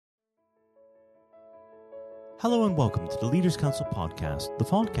Hello and welcome to the Leaders Council podcast, the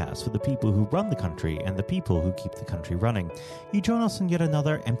podcast for the people who run the country and the people who keep the country running. You join us on yet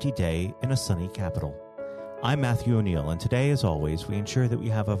another empty day in a sunny capital. I'm Matthew O'Neill, and today, as always, we ensure that we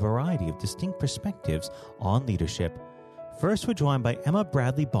have a variety of distinct perspectives on leadership. First, we're joined by Emma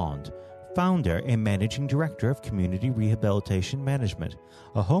Bradley Bond, founder and managing director of Community Rehabilitation Management,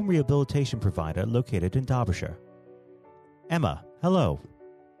 a home rehabilitation provider located in Derbyshire. Emma, hello.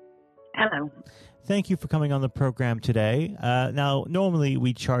 Hello. Thank you for coming on the program today. Now, normally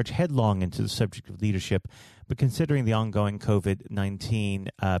we charge headlong into the subject of leadership, but considering the ongoing COVID-19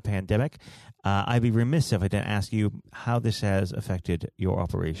 pandemic, I'd be remiss if I didn't ask you how this has affected your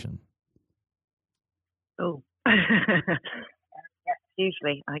operation. Oh, yes,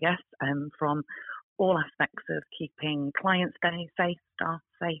 hugely, I guess, from all aspects of keeping clients safe, staff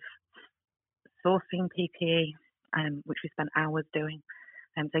safe, sourcing PPE, which we spent hours doing.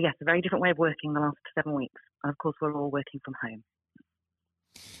 So yes, a very different way of working the last 7 weeks. And of course, we're all working from home.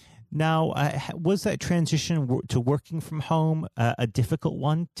 Now, was that transition to working from home a difficult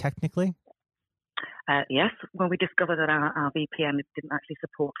one, technically? Yes, when we discovered that our VPN didn't actually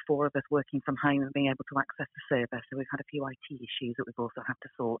support 4 of us working from home and being able to access the server. So we've had a few IT issues that we've also had to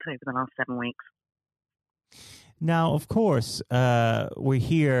sort over the last 7 weeks. Now, of course, we're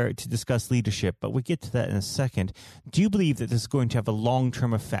here to discuss leadership, but we'll get to that in a second. Do you believe that this is going to have a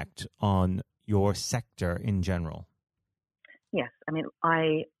long-term effect on your sector in general? Yes. I mean,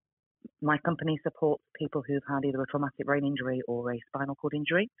 my company supports people who've had either a traumatic brain injury or a spinal cord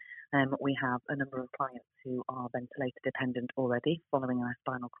injury. We have a number of clients who are ventilator dependent already following a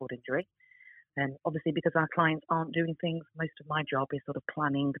spinal cord injury. And obviously, because our clients aren't doing things, most of my job is sort of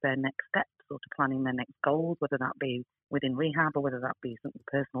planning their next steps or to planning their next goals, whether that be within rehab or whether that be something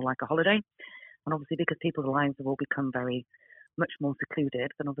personal like a holiday. And obviously, because people's lives have all become very much more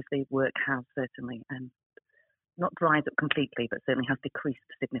secluded, then obviously work has certainly not dried up completely, but certainly has decreased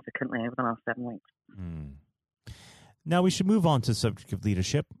significantly over the last 7 weeks. Now, we should move on to the subject of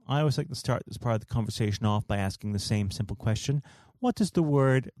leadership. I always like to start this part of the conversation off by asking the same simple question. What does the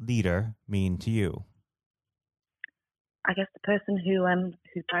word leader mean to you? I guess the person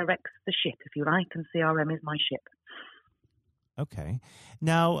who directs the ship, if you like, and CRM is my ship. Okay.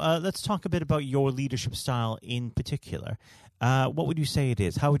 Now, let's talk a bit about your leadership style in particular. What would you say it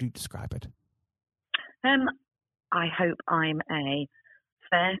is? How would you describe it? I hope I'm a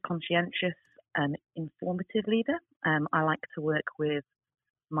fair, conscientious, and informative leader. I like to work with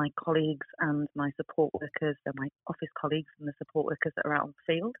my colleagues and my support workers, so my office colleagues and the support workers that are out on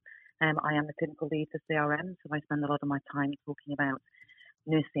the field. I am the clinical lead for CRM, so I spend a lot of my time talking about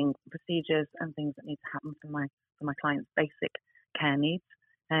nursing procedures and things that need to happen for my clients' basic care needs.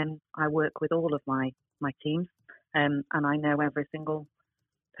 I work with all of my teams, and I know every single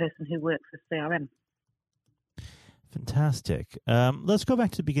person who works for CRM. Fantastic. Let's go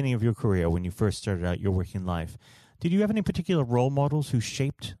back to the beginning of your career when you first started out your working life. Did you have any particular role models who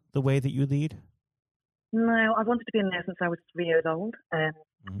shaped the way that you lead? No, I wanted to be a nurse since I was 3 years old. And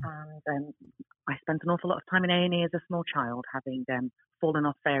I spent an awful lot of time in A&E as a small child, having fallen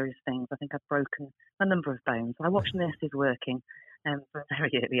off various things. I think I've broken a number of bones. I watched nurses working from a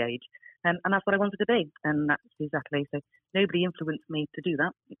very early age. And that's what I wanted to be. And that's exactly, so nobody influenced me to do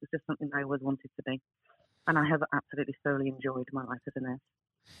that. It was just something I always wanted to be. And I have absolutely thoroughly enjoyed my life as a nurse.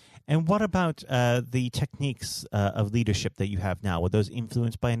 And what about the techniques of leadership that you have now? Were those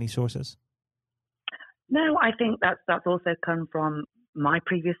influenced by any sources? No, I think that's also come from my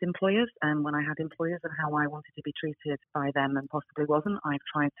previous employers, and when I had employers and how I wanted to be treated by them and possibly wasn't. I've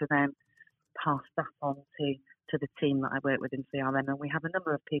tried to then pass that on to the team that I work with in CRM, and we have a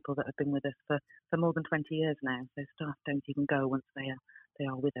number of people that have been with us for more than 20 years now, so staff don't even go once they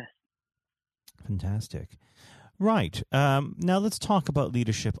are with us. Fantastic. Right. Now let's talk about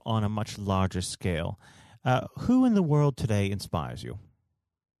leadership on a much larger scale. Who in the world today inspires you?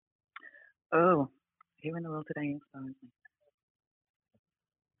 Oh, who in the world today inspires me?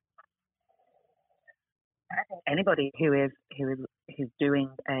 I think anybody who's doing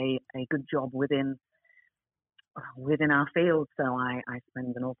a good job within our field. So I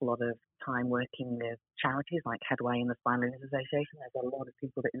spend an awful lot of time working with charities like Headway and the Spinal Injuries Association. There's a lot of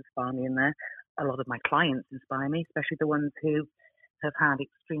people that inspire me in there. A lot of my clients inspire me, especially the ones who have had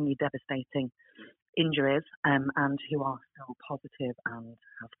extremely devastating injuries and who are still positive and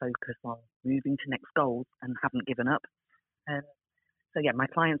have focus on moving to next goals and haven't given up. So yeah, my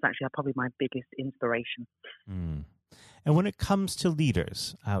clients actually are probably my biggest inspiration. And when it comes to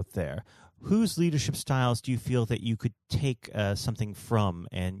leaders out there, whose leadership styles do you feel that you could take something from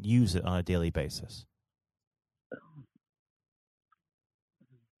and use it on a daily basis?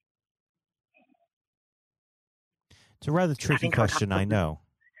 It's a rather tricky question, I know.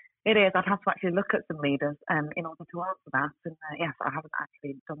 It is. I'd have to actually look at some leaders in order to answer that. And yes, I haven't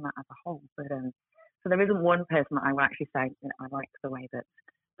actually done that as a whole. But so there isn't one person that I would actually say I like the way that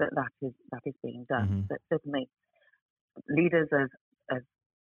is being done. Mm-hmm. But certainly, leaders as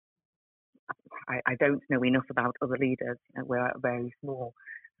I don't know enough about other leaders. We're a very small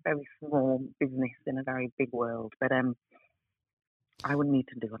business in a very big world. But I would need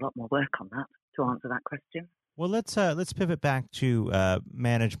to do a lot more work on that to answer that question. Well, let's pivot back to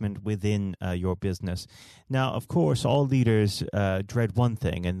management within your business. Now, of course, all leaders dread one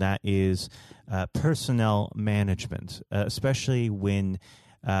thing, and that is personnel management, especially when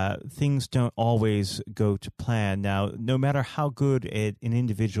things don't always go to plan. Now, no matter how good an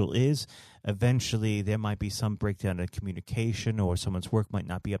individual is, eventually there might be some breakdown in communication, or someone's work might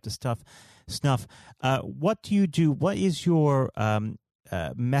not be up to snuff. What do you do? What is your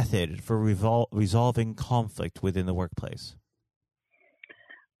method for resolving conflict within the workplace?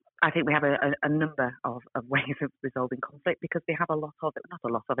 I think we have a number of ways of resolving conflict, because we have a lot of it, not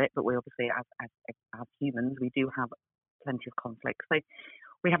a lot of it, but we obviously, as humans, we do have plenty of conflict. So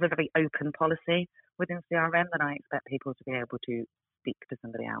we have a very open policy within CRM that I expect people to be able to speak to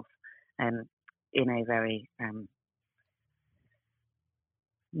somebody else in a very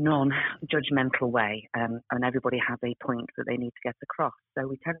non-judgmental way, and everybody has a point that they need to get across. So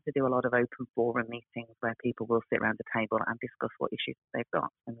we tend to do a lot of open forum meetings where people will sit around the table and discuss what issues they've got,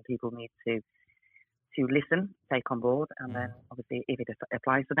 and people need to listen, take on board, and then obviously if it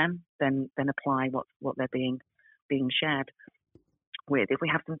applies to them, then apply what they're being shared with. If we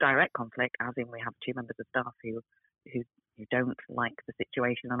have some direct conflict, as in we have two members of staff who don't like the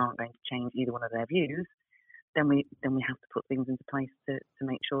situation and aren't going to change either one of their views, then we have to put things into place to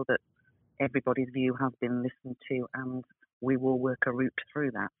make sure that everybody's view has been listened to, and we will work a route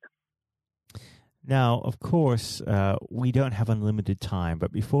through that. Now, of course, we don't have unlimited time,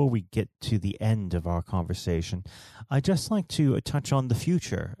 but before we get to the end of our conversation, I'd just like to touch on the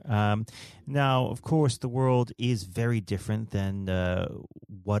future. Now, of course, the world is very different than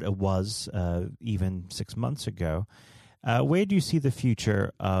what it was even 6 months ago. Where do you see the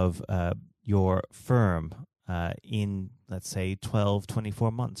future of your firm in, let's say, 12,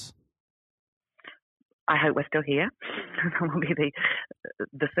 24 months? I hope we're still here. That will be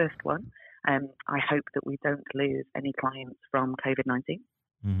the first one. I hope that we don't lose any clients from COVID-19.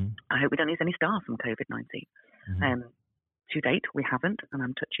 Mm-hmm. I hope we don't lose any staff from COVID-19. Mm-hmm. To date, we haven't, and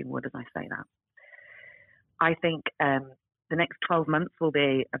I'm touching wood as I say that. I think the next 12 months will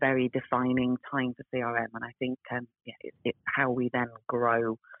be a very defining time for CRM, and I think it's how we then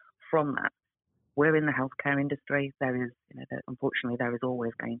grow from that. We're in the healthcare industry. There is, unfortunately, there is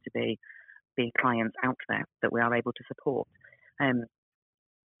always going to be clients out there that we are able to support. And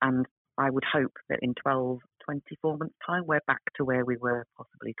I would hope that in 12, 24 months' time, we're back to where we were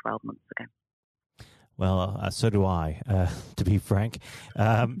possibly 12 months ago. Well, so do I, to be frank.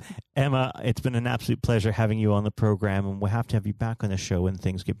 Emma, it's been an absolute pleasure having you on the program, and we'll have to have you back on the show when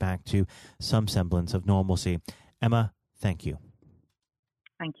things get back to some semblance of normalcy. Emma, thank you.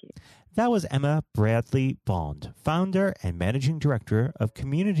 Thank you. That was Emma Bradley Bond, founder and managing director of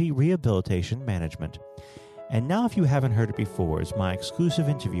Community Rehabilitation Management. And now, if you haven't heard it before, is my exclusive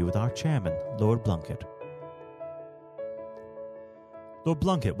interview with our chairman, Lord Blunkett. Lord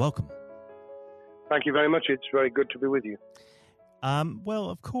Blunkett, welcome. Thank you very much. It's very good to be with you. Well,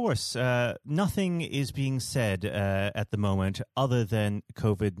 of course, nothing is being said at the moment other than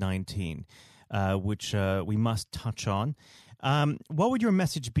COVID-19, which we must touch on. What would your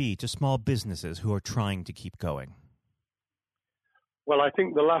message be to small businesses who are trying to keep going? Well, I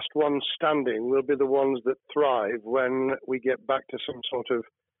think the last ones standing will be the ones that thrive when we get back to some sort of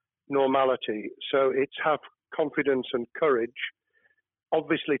normality. So it's have confidence and courage.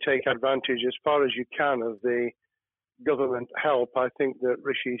 Obviously take advantage as far as you can of the government help. I think that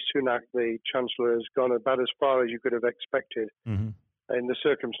Rishi Sunak, the Chancellor, has gone about as far as you could have expected. Mm-hmm. In the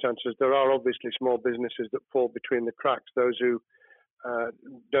circumstances. There are obviously small businesses that fall between the cracks. Those who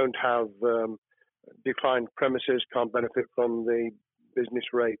don't have defined premises can't benefit from the business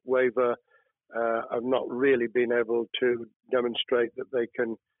rate waiver, have not really been able to demonstrate that they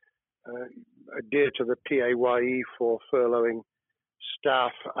can adhere to the PAYE for furloughing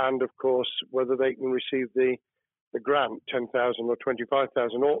staff, and of course whether they can receive the grant, 10,000 or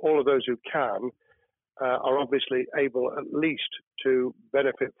 25,000. All of those who can are obviously able at least to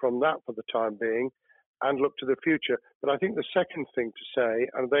benefit from that for the time being and look to the future. But I think the second thing to say,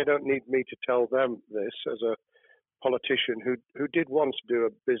 and they don't need me to tell them this as a politician who did once do a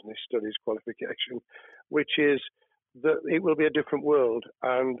business studies qualification, which is that it will be a different world,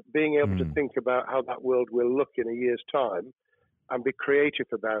 and being able to think about how that world will look in a year's time and be creative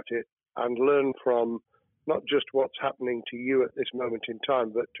about it and learn from not just what's happening to you at this moment in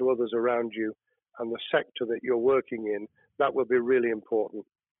time, but to others around you and the sector that you're working in, that will be really important.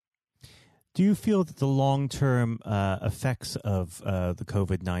 Do you feel that the long-term effects of the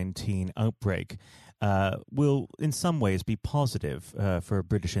COVID-19 outbreak will in some ways be positive for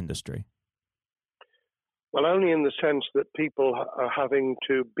British industry? Well, only in the sense that people are having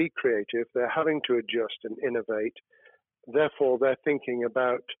to be creative, they're having to adjust and innovate. Therefore, they're thinking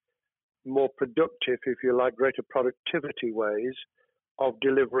about more productive, if you like, greater productivity ways of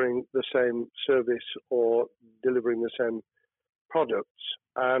delivering the same service or delivering the same products.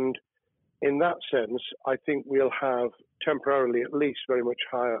 And in that sense, I think we'll have temporarily at least very much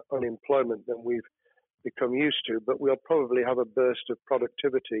higher unemployment than we've become used to, but we'll probably have a burst of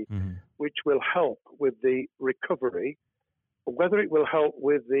productivity, which will help with the recovery. Whether it will help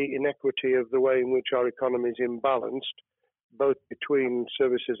with the inequity of the way in which our economy is imbalanced, both between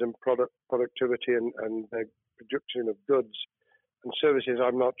services and productivity and the production of goods and services,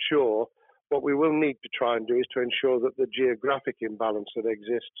 I'm not sure. What we will need to try and do is to ensure that the geographic imbalance that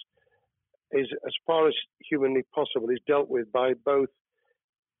exists is, as far as humanly possible, is dealt with by both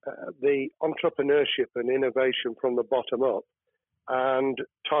the entrepreneurship and innovation from the bottom up and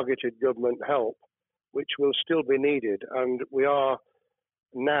targeted government help, which will still be needed. And we are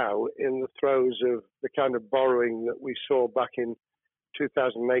now in the throes of the kind of borrowing that we saw back in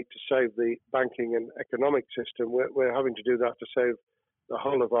 2008 to save the banking and economic system. We're having to do that to save the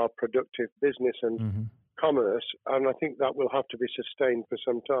whole of our productive business and commerce, and I think that will have to be sustained for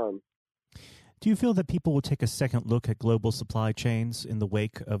some time. Do you feel that people will take a second look at global supply chains in the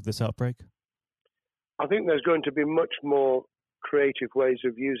wake of this outbreak? I think there's going to be much more creative ways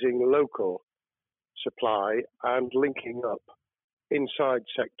of using local supply and linking up inside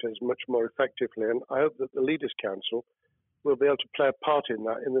sectors much more effectively. And I hope that the Leaders' Council will be able to play a part in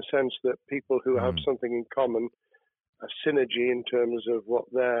that, in the sense that people who have something in common, a synergy in terms of what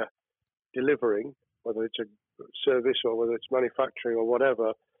they're delivering, whether it's a service or whether it's manufacturing or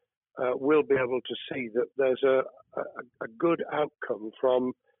whatever, will be able to see that there's a good outcome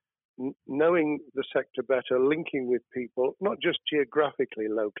from knowing the sector better, linking with people, not just geographically,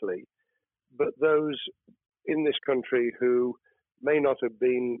 locally, but those in this country who may not have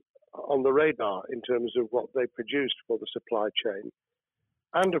been on the radar in terms of what they produced for the supply chain.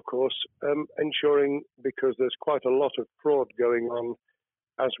 And, of course, ensuring, because there's quite a lot of fraud going on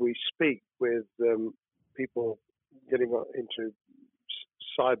as we speak with people getting into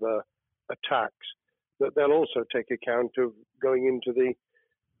cyber attacks, that they'll also take account of going into the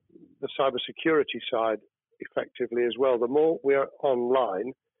cyber security side effectively as well. The more we are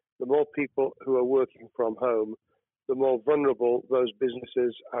online, the more people who are working from home, the more vulnerable those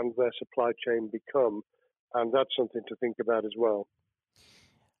businesses and their supply chain become. And that's something to think about as well.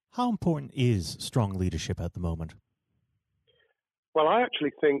 How important is strong leadership at the moment? Well, I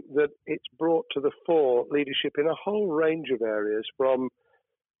actually think that it's brought to the fore leadership in a whole range of areas, from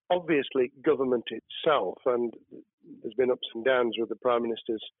obviously government itself, and there's been ups and downs with the Prime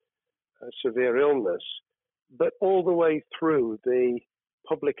Minister's severe illness, but all the way through the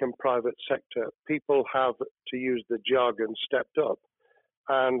public and private sector. People have, to use the jargon, stepped up,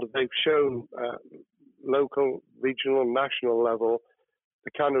 and they've shown local, regional, national level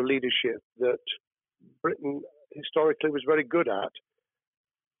the kind of leadership that Britain historically was very good at.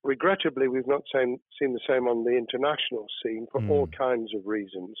 Regrettably, we've not seen the same on the international scene for all kinds of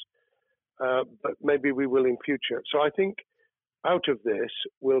reasons, but maybe we will in future. So I think out of this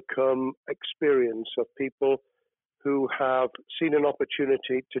will come experience of people who have seen an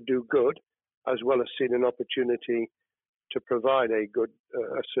opportunity to do good, as well as seen an opportunity to provide a good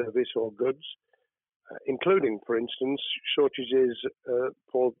service or goods, including, for instance, shortages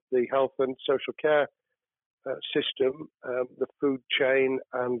for the health and social care system, the food chain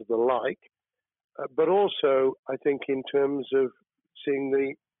and the like. But also, I think in terms of seeing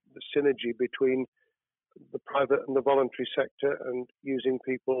the synergy between the private and the voluntary sector and using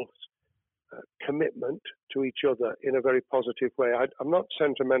people's commitment to each other in a very positive way. I'm not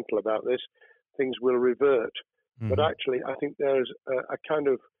sentimental about this. Things will revert. But actually, I think there's a kind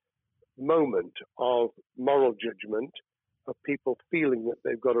of moment of moral judgment of people feeling that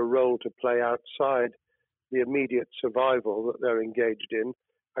they've got a role to play outside the immediate survival that they're engaged in.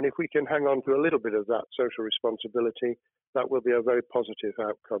 And if we can hang on to a little bit of that social responsibility, that will be a very positive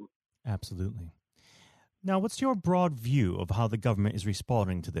outcome. Absolutely. Now, what's your broad view of how the government is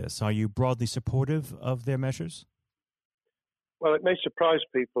responding to this? Are you broadly supportive of their measures? Well, it may surprise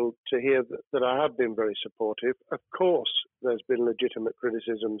people to hear that I have been very supportive. Of course, there's been legitimate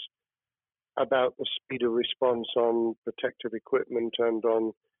criticisms about the speed of response on protective equipment and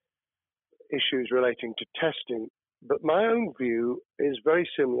on issues relating to testing. But my own view is very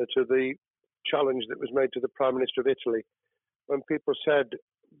similar to the challenge that was made to the Prime Minister of Italy when people said,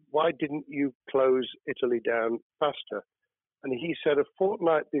 why didn't you close Italy down faster? And he said, a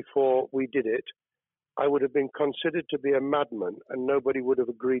fortnight before we did it, I would have been considered to be a madman and nobody would have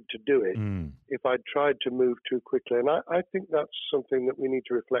agreed to do it if I'd tried to move too quickly. And I think that's something that we need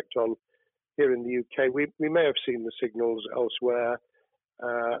to reflect on here in the UK. We may have seen the signals elsewhere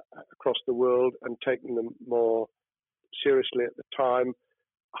across the world and taken them more seriously at the time.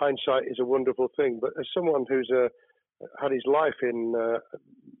 Hindsight is a wonderful thing, but as someone who's had his life in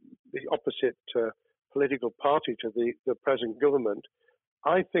the opposite political party to the present government,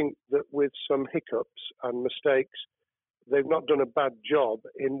 I think that with some hiccups and mistakes, they've not done a bad job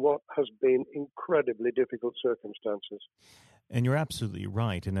in what has been incredibly difficult circumstances. And you're absolutely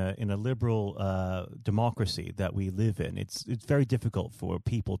right. In a liberal democracy that we live in, it's very difficult for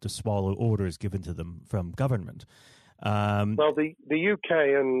people to swallow orders given to them from government. Well, the UK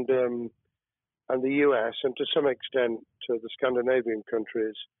and the US, and to some extent the Scandinavian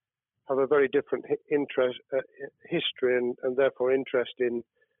countries, have a very different history and therefore interest in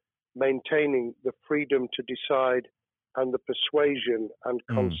maintaining the freedom to decide and the persuasion and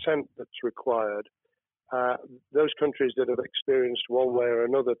consent that's required. Those countries that have experienced one way or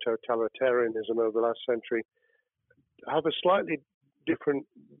another totalitarianism over the last century have a slightly different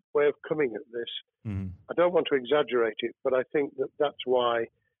way of coming at this. I don't want to exaggerate it, but I think that that's why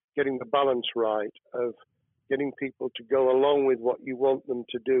getting the balance right of getting people to go along with what you want them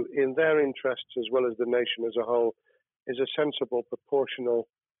to do in their interests as well as the nation as a whole is a sensible, proportional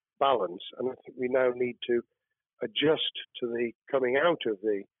balance. And I think we now need to adjust to the coming out of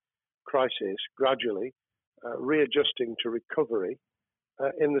the crisis gradually, readjusting to recovery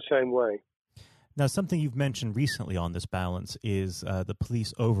in the same way. Now, something you've mentioned recently on this balance is the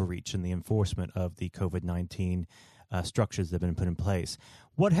police overreach in the enforcement of the COVID-19 structures that have been put in place.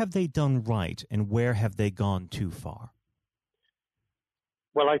 What have they done right, and where have they gone too far?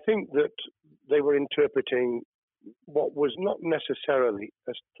 Well, I think that they were interpreting what was not necessarily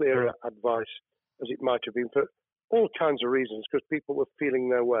as clear advice as it might have been for all kinds of reasons, because people were feeling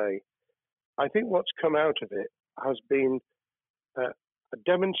their way. I think what's come out of it has been a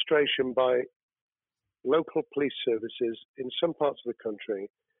demonstration by local police services in some parts of the country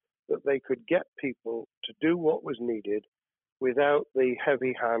that they could get people to do what was needed without the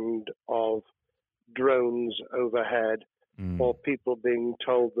heavy hand of drones overhead or people being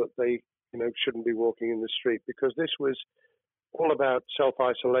told that they shouldn't be walking in the street, because this was all about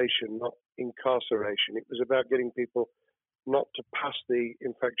self-isolation, not incarceration. It was about getting people not to pass the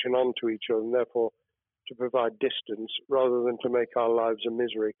infection on to each other and therefore to provide distance rather than to make our lives a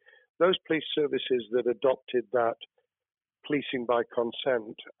misery. Those police services that adopted that policing by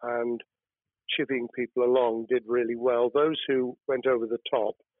consent and chivying people along did really well. Those who went over the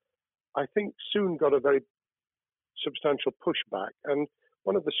top, I think, soon got a very substantial pushback. And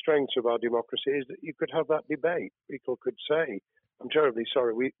one of the strengths of our democracy is that you could have that debate. People could say, I'm terribly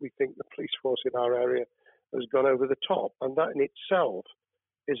sorry, we think the police force in our area has gone over the top. And that in itself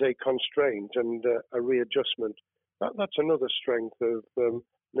is a constraint and a readjustment. That's another strength of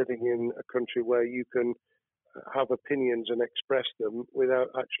living in a country where you can have opinions and express them without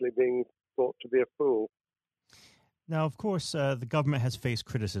actually being thought to be a fool. Now, of course, the government has faced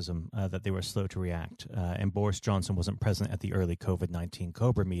criticism that they were slow to react, and Boris Johnson wasn't present at the early COVID-19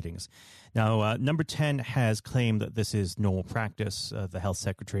 COBRA meetings. Now, Number 10 has claimed that this is normal practice. The health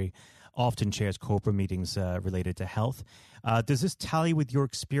secretary often chairs COBRA meetings related to health. Does this tally with your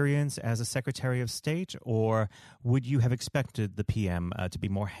experience as a Secretary of State, or would you have expected the PM to be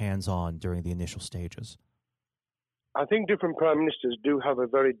more hands-on during the initial stages? I think different prime ministers do have a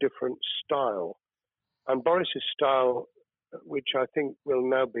very different style. And Boris's style, which I think will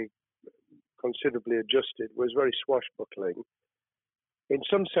now be considerably adjusted, was very swashbuckling. In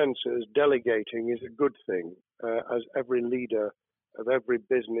some senses, delegating is a good thing, as every leader of every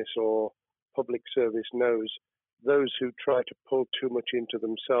business or public service knows. Those who try to pull too much into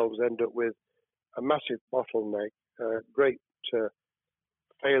themselves end up with a massive bottleneck, great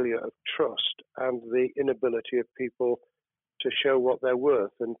failure of trust, and the inability of people to show what they're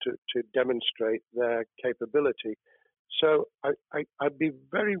worth and to demonstrate their capability. So I'd be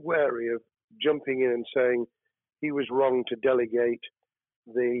very wary of jumping in and saying he was wrong to delegate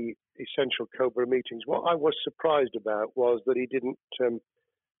the essential COBRA meetings. What I was surprised about was that he didn't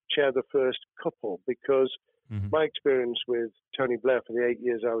chair the first couple, because Mm-hmm. My experience with Tony Blair for the 8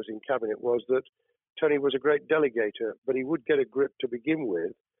 years I was in cabinet was that Tony was a great delegator, but he would get a grip to begin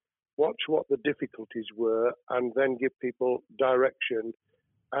with, watch what the difficulties were, and then give people direction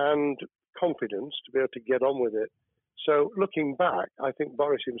and confidence to be able to get on with it. So looking back, I think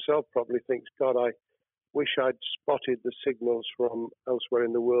Boris himself probably thinks, God, I wish I'd spotted the signals from elsewhere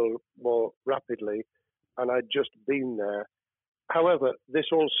in the world more rapidly, and I'd just been there. However, this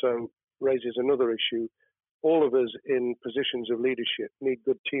also raises another issue. All of us in positions of leadership need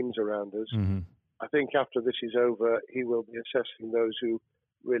good teams around us. Mm-hmm. I think after this is over, he will be assessing those who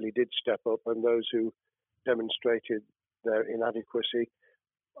really did step up and those who demonstrated their inadequacy.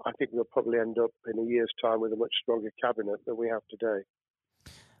 I think we'll probably end up in a year's time with a much stronger cabinet than we have today.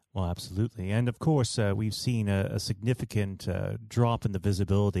 Well, absolutely. And of course, we've seen a significant drop in the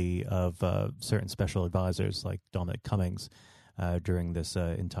visibility of certain special advisors like Dominic Cummings during this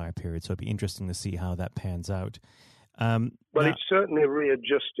entire period. So it'd be interesting to see how that pans out. It's certainly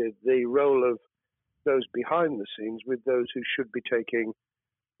readjusted the role of those behind the scenes with those who should be taking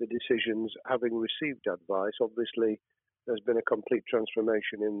the decisions, having received advice. Obviously, there's been a complete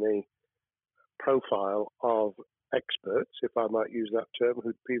transformation in the profile of experts, if I might use that term,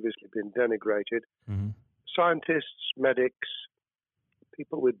 who'd previously been denigrated. Mm-hmm. Scientists, medics,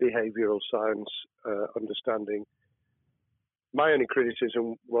 people with behavioral science understanding. My only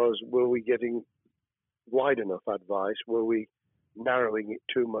criticism was, were we getting wide enough advice? Were we narrowing it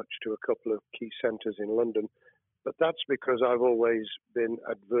too much to a couple of key centres in London? But that's because I've always been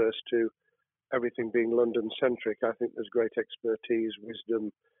adverse to everything being London-centric. I think there's great expertise,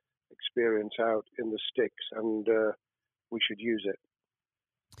 wisdom, experience out in the sticks, and we should use it.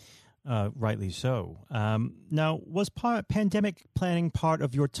 Rightly so. Now, was pandemic planning part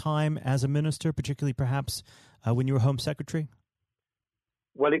of your time as a minister, particularly perhaps when you were Home Secretary?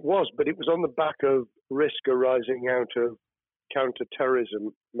 Well, it was, but it was on the back of risk arising out of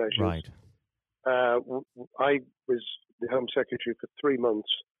counter-terrorism measures. Right. I was the Home Secretary for 3 months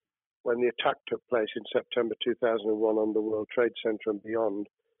when the attack took place in September 2001 on the World Trade Center and beyond.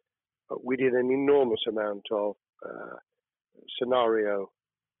 We did an enormous amount of scenario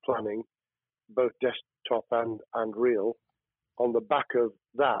planning, both desktop and real. On the back of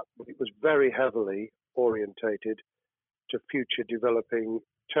that, it was very heavily orientated to future developing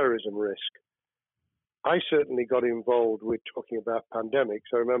terrorism risk. I certainly got involved with talking about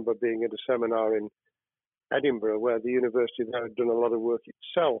pandemics. I remember being at a seminar in Edinburgh where the university there had done a lot of work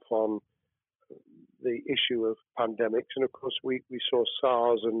itself on the issue of pandemics. And of course, we saw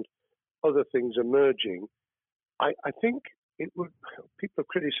SARS and other things emerging. I think people have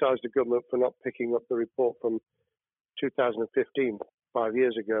criticised the government for not picking up the report from 2015, 5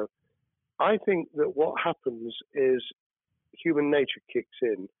 years ago. I think that what happens is human nature kicks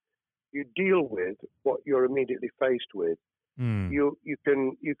in. You deal with what you're immediately faced with. You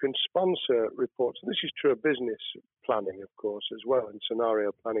can sponsor reports, and this is true of business planning, of course, as well, and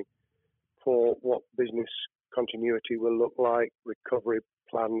scenario planning for what business continuity will look like, recovery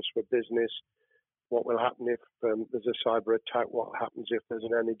plans for business, what will happen if there's a cyber attack, what happens if there's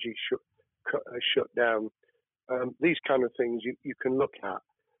an energy shutdown. These kind of things you can look at,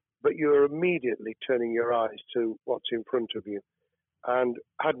 but you're immediately turning your eyes to what's in front of you. And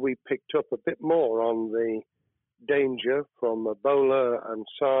had we picked up a bit more on the danger from Ebola and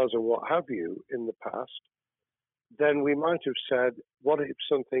SARS and what have you in the past, then we might have said, what if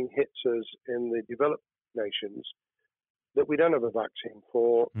something hits us in the developed nations that we don't have a vaccine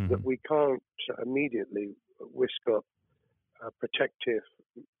for, that we can't immediately whisk up protective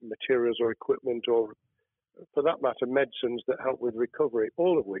materials or equipment, or for that matter, medicines that help with recovery,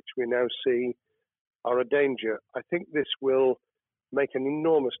 all of which we now see are a danger. I think this will make an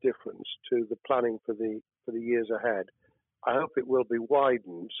enormous difference to the planning for the years ahead. I hope it will be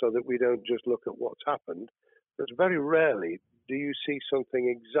widened so that we don't just look at what's happened, but very rarely do you see something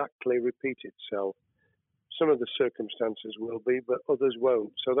exactly repeat itself. Some of the circumstances will be, but others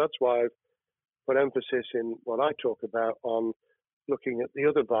won't. So that's why I've put emphasis in what I talk about on looking at the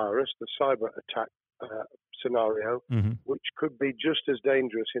other virus, the cyber attack scenario, which could be just as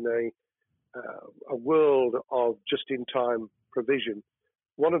dangerous in a world of just-in-time provision.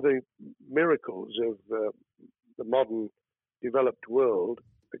 One of the miracles of the modern developed world,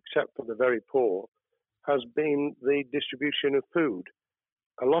 except for the very poor, has been the distribution of food.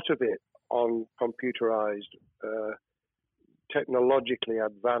 A lot of it on computerized, technologically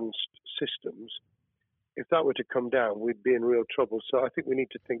advanced systems. If that were to come down, we'd be in real trouble. So I think we need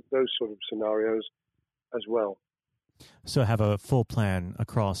to think those sort of scenarios as well. So have a full plan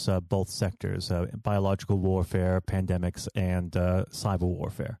across both sectors, biological warfare, pandemics, and cyber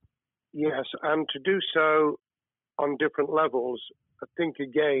warfare. Yes, and to do so on different levels. I think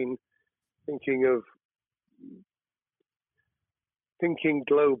again, thinking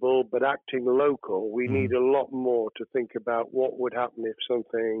global but acting local, we need a lot more to think about what would happen if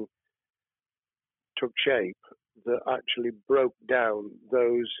something took shape that actually broke down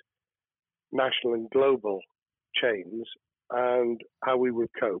those national and global chains and how we would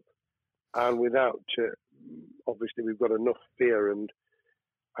cope. And without, obviously, we've got enough fear and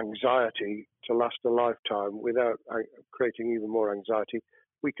anxiety to last a lifetime. Without creating even more anxiety,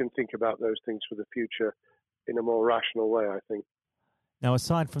 we can think about those things for the future in a more rational way, I think. Now,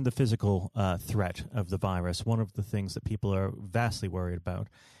 aside from the physical threat of the virus, one of the things that people are vastly worried about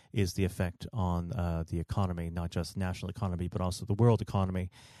is the effect on the economy, not just national economy, but also the world economy.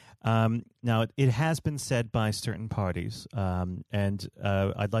 Now, it has been said by certain parties, and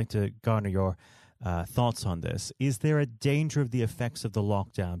I'd like to garner your thoughts on this. Is there a danger of the effects of the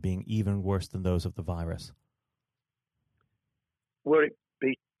lockdown being even worse than those of the virus? Were it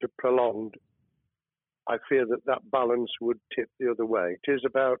be prolonged, I fear that balance would tip the other way. It is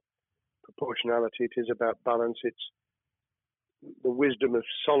about proportionality. It is about balance. It's the wisdom of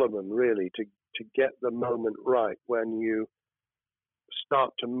Solomon, really, to get the moment right when you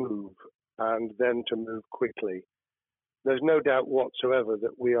start to move and then to move quickly. There's no doubt whatsoever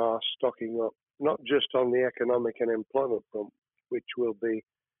that we are stocking up, not just on the economic and employment front, which will be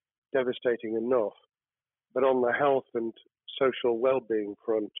devastating enough, but on the health and social well-being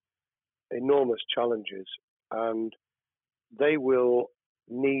front, enormous challenges, and they will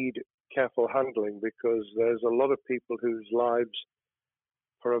need careful handling because there's a lot of people whose lives,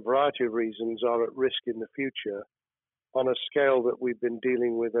 for a variety of reasons, are at risk in the future on a scale that we've been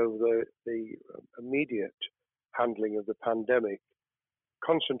dealing with over the immediate handling of the pandemic,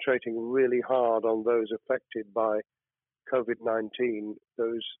 concentrating really hard on those affected by COVID-19,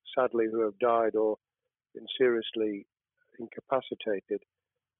 those sadly who have died or been seriously incapacitated.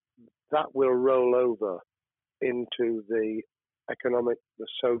 That will roll over into the economic, the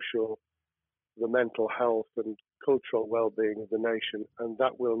social, the mental health and cultural well-being of the nation, and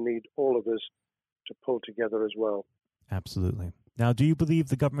that will need all of us to pull together as well. Absolutely. Now, do you believe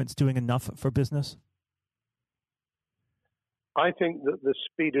the government's doing enough for business? I think that the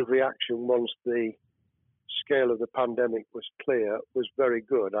speed of reaction once the scale of the pandemic was clear was very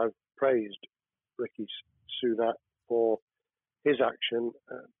good. I've praised Rishi Sunak for his action.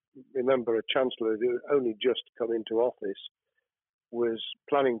 Remember, a chancellor who only just come into office was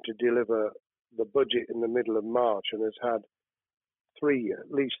planning to deliver the budget in the middle of March and has had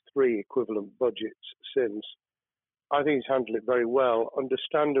at least three equivalent budgets since. I think he's handled it very well.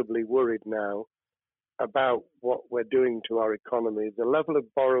 Understandably worried now about what we're doing to our economy. The level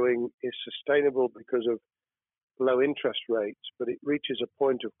of borrowing is sustainable because of low interest rates, but it reaches a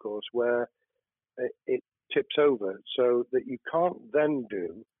point, of course, where it tips over so that you can't then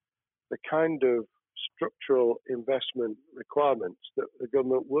do the kind of structural investment requirements that the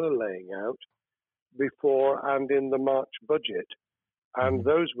government were laying out before and in the March budget. And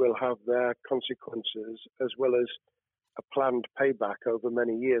those will have their consequences as well as a planned payback over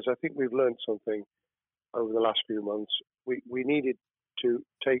many years. I think we've learned something over the last few months. We needed to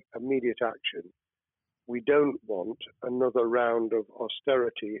take immediate action. We don't want another round of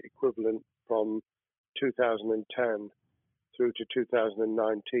austerity equivalent from 2010 through to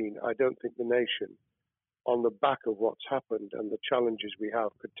 2019. I don't think the nation, on the back of what's happened and the challenges we have,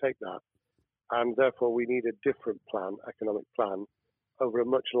 could take that. And therefore, we need a different plan, economic plan, over a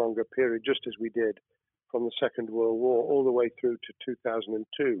much longer period, just as we did from the Second World War all the way through to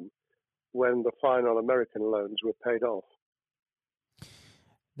 2002, when the final American loans were paid off.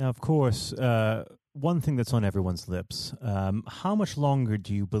 Now, of course, one thing that's on everyone's lips, how much longer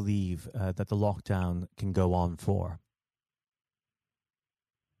do you believe that the lockdown can go on for?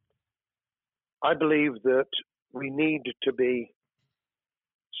 I believe that we need to be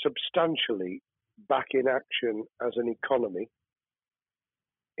substantially back in action as an economy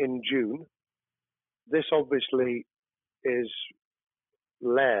in June. This obviously is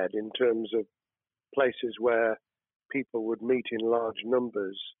led in terms of places where people would meet in large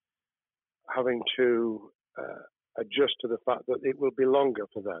numbers, having to adjust to the fact that it will be longer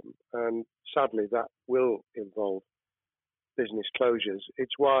for them. And sadly, that will involve business closures.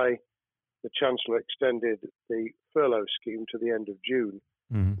 It's why the Chancellor extended the furlough scheme to the end of June.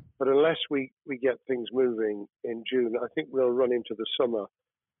 Mm-hmm. But unless we get things moving in June, I think we'll run into the summer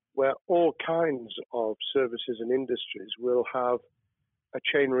where all kinds of services and industries will have a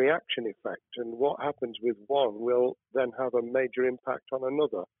chain reaction effect. And what happens with one will then have a major impact on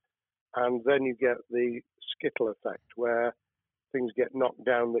another. And then you get the skittle effect where things get knocked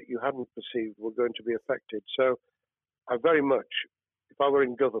down that you hadn't perceived were going to be affected. So I very much, if I were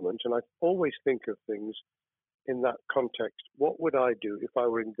in government, and I always think of things in that context, what would I do if I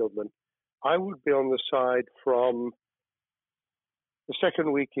were in government? I would be on the side from the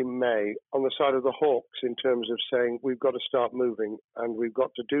second week in May, on the side of the hawks in terms of saying we've got to start moving, and we've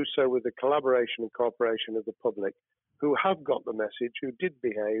got to do so with the collaboration and cooperation of the public who have got the message, who did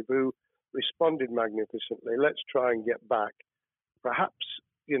behave, who responded magnificently. Let's try and get back, perhaps,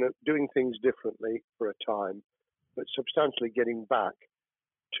 doing things differently for a time, but substantially getting back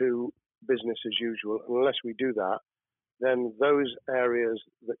to business as usual. And unless we do that, then those areas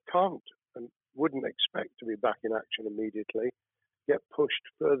that can't and wouldn't expect to be back in action immediately get pushed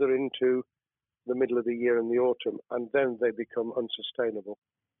further into the middle of the year and the autumn, and then they become unsustainable.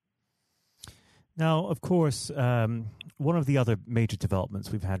 Now, of course, one of the other major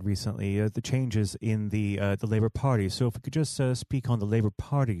developments we've had recently are the changes in the Labour Party. So if we could just speak on the Labour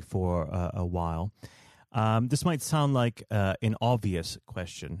Party for a while. This might sound like an obvious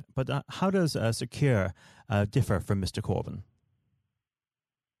question, but how does Sir Keir differ from Mr. Corbyn?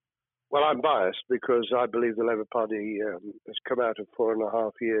 Well, I'm biased because I believe the Labour Party has come out of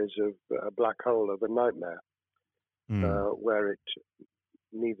 4.5 years of a black hole of a nightmare, where it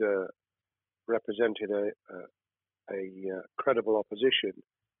neither represented a credible opposition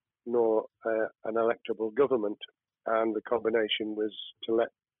nor an electable government, and the combination was to let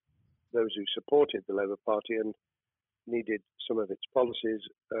those who supported the Labour Party and needed some of its policies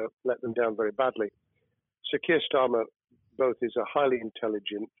let them down very badly. Sir Keir Starmer both is a highly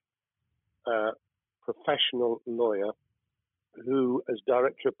intelligent, professional lawyer who, as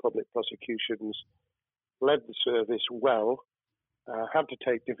Director of Public Prosecutions, led the service well, had to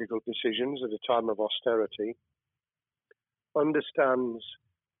take difficult decisions at a time of austerity, understands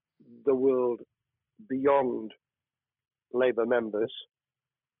the world beyond Labour members,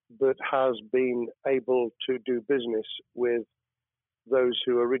 but has been able to do business with those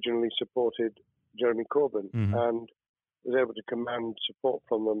who originally supported Jeremy Corbyn and was able to command support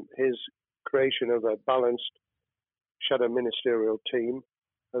from them. His creation of a balanced shadow ministerial team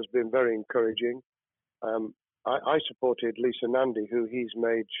has been very encouraging. I supported Lisa Nandy, who he's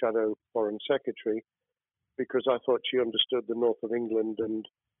made Shadow Foreign Secretary, because I thought she understood the north of England and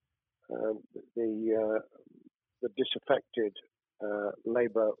the disaffected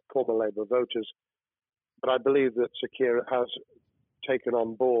former Labour voters. But I believe that Sir Keir has taken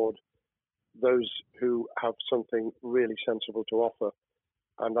on board those who have something really sensible to offer,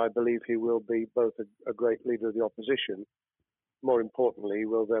 and I believe he will be both a great leader of the opposition. More importantly, he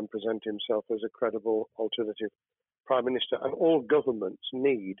will then present himself as a credible alternative Prime Minister. And all governments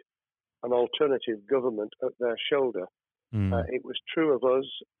need an alternative government at their shoulder. It was true of us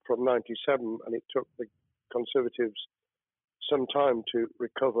from 97, and it took the Conservatives some time to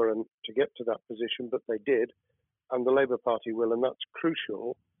recover and to get to that position, but they did, and the Labour Party will, and that's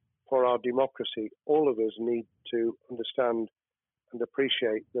crucial for our democracy. All of us need to understand and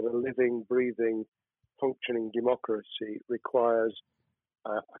appreciate that a living, breathing, functioning democracy requires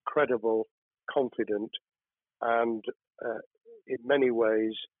a credible, confident, and in many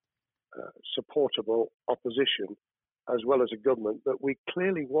ways supportable opposition, as well as a government that we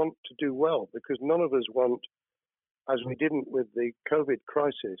clearly want to do well, because none of us want, as we didn't with the COVID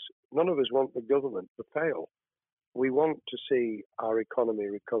crisis, none of us want the government to fail. We want to see our economy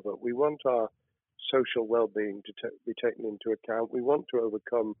recover. We want our social well-being to be taken into account. We want to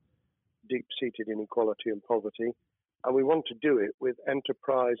overcome deep-seated inequality and poverty, and we want to do it with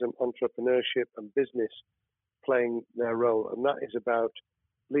enterprise and entrepreneurship and business playing their role, and that is about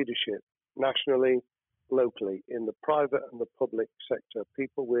leadership nationally, locally, in the private and the public sector,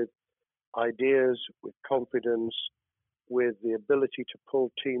 people with ideas, with confidence, with the ability to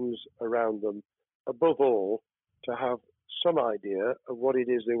pull teams around them, above all, to have some idea of what it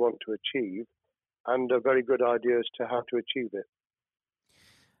is they want to achieve and a very good idea as to how to achieve it.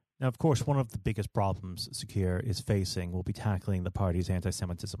 Now, of course, one of the biggest problems Sir Keir is facing will be tackling the party's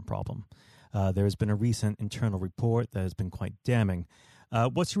anti-Semitism problem. There has been a recent internal report that has been quite damning.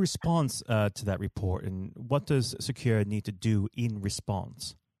 What's your response to that report, and what does Sir Keir need to do in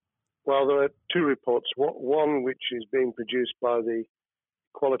response? Well, there are two reports. One which is being produced by the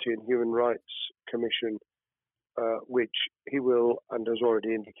Equality and Human Rights Commission, which he will, and has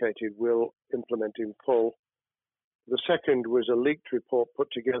already indicated, will implement in full. The second was a leaked report put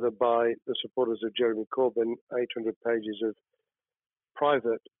together by the supporters of Jeremy Corbyn, 800 pages of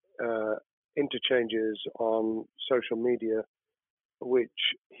private interchanges on social media, which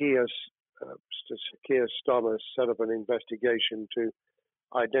he has, Keir Starmer, set up an investigation to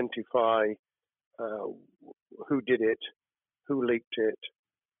identify who did it, who leaked it,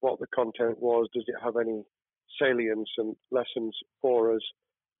 what the content was, does it have any salience and lessons for us,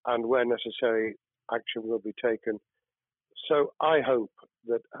 and where necessary, action will be taken. So I hope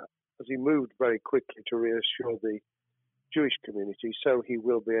that as he moved very quickly to reassure the Jewish community, so he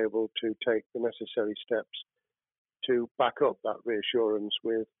will be able to take the necessary steps to back up that reassurance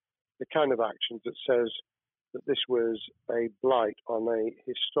with the kind of actions that says that this was a blight on a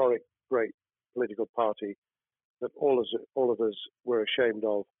historic, great political party that all of us were ashamed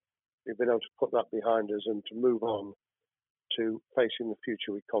of. We've been able to put that behind us and to move on to facing the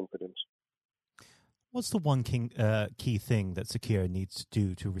future with confidence. What's the one key thing that Sir needs to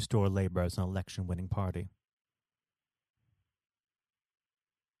do to restore Labour as an election-winning party?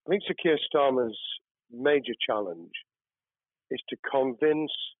 I think Sir Keir Starmer's major challenge is to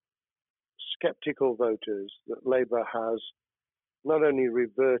convince sceptical voters that Labour has not only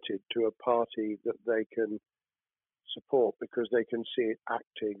reverted to a party that they can support because they can see it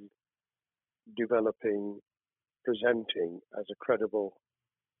acting, developing, presenting as a credible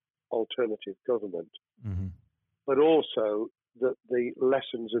alternative government, but also that the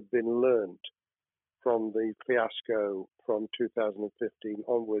lessons have been learned from the fiasco from 2015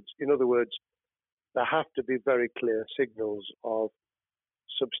 onwards. In other words, there have to be very clear signals of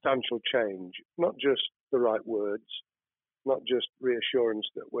substantial change, not just the right words, not just reassurance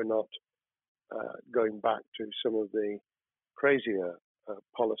that we're not going back to some of the crazier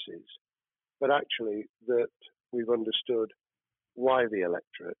policies, but actually that we've understood why the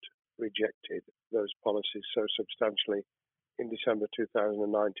electorate rejected those policies so substantially in December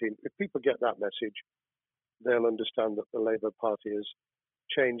 2019. If people get that message, they'll understand that the Labour Party has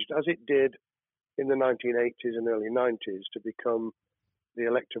changed, as it did in the 1980s and early 90s, to become the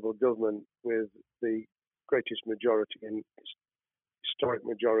electable government with the greatest majority and historic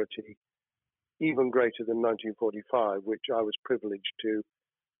majority, even greater than 1945, which I was privileged to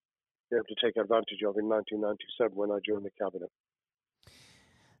be able to take advantage of in 1997 when I joined the cabinet.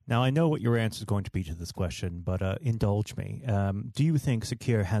 Now, I know what your answer is going to be to this question, but indulge me. Do you think Sir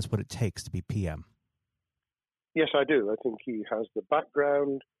Keir has what it takes to be PM? Yes, I do. I think he has the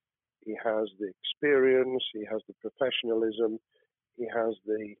background, he has the experience, he has the professionalism, he has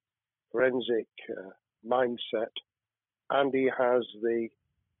the forensic mindset, and he has the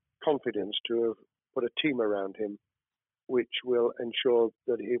confidence to have put a team around him which will ensure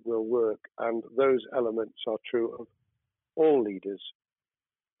that it will work. And those elements are true of all leaders.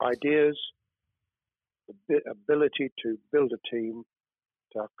 Ideas, the ability to build a team,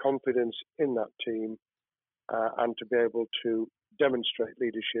 to have confidence in that team, and to be able to demonstrate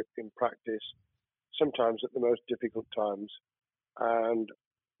leadership in practice, sometimes at the most difficult times. And,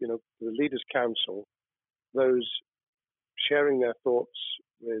 you know, the Leaders' Council, those sharing their thoughts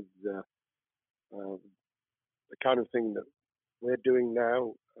with the kind of thing that we're doing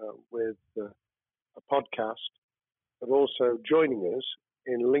now with a podcast, but also joining us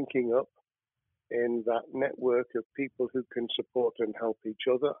in linking up in that network of people who can support and help each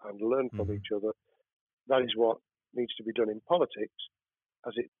other and learn from each other. That is what needs to be done in politics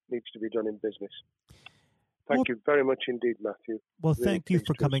as it needs to be done in business. Thank you very much indeed, Matthew. Well, thank you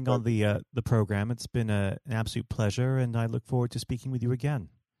for coming on the program. It's been an absolute pleasure, and I look forward to speaking with you again.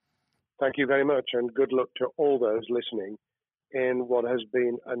 Thank you very much, and good luck to all those listening in what has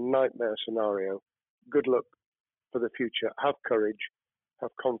been a nightmare scenario. Good luck for the future. Have courage,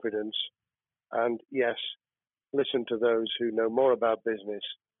 have confidence, and yes, listen to those who know more about business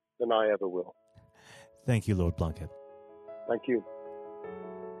than I ever will. Thank you, Lord Blunkett. Thank you.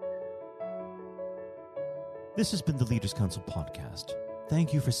 This has been the Leaders' Council podcast.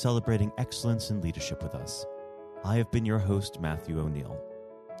 Thank you for celebrating excellence in leadership with us. I have been your host, Matthew O'Neill.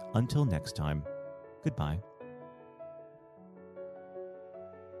 Until next time, goodbye.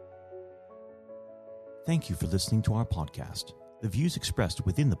 Thank you for listening to our podcast. The views expressed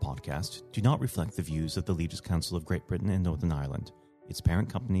within the podcast do not reflect the views of the Leaders' Council of Great Britain and Northern Ireland, its parent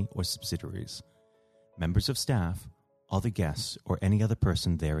company or subsidiaries, members of staff, other guests, or any other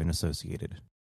person therein associated.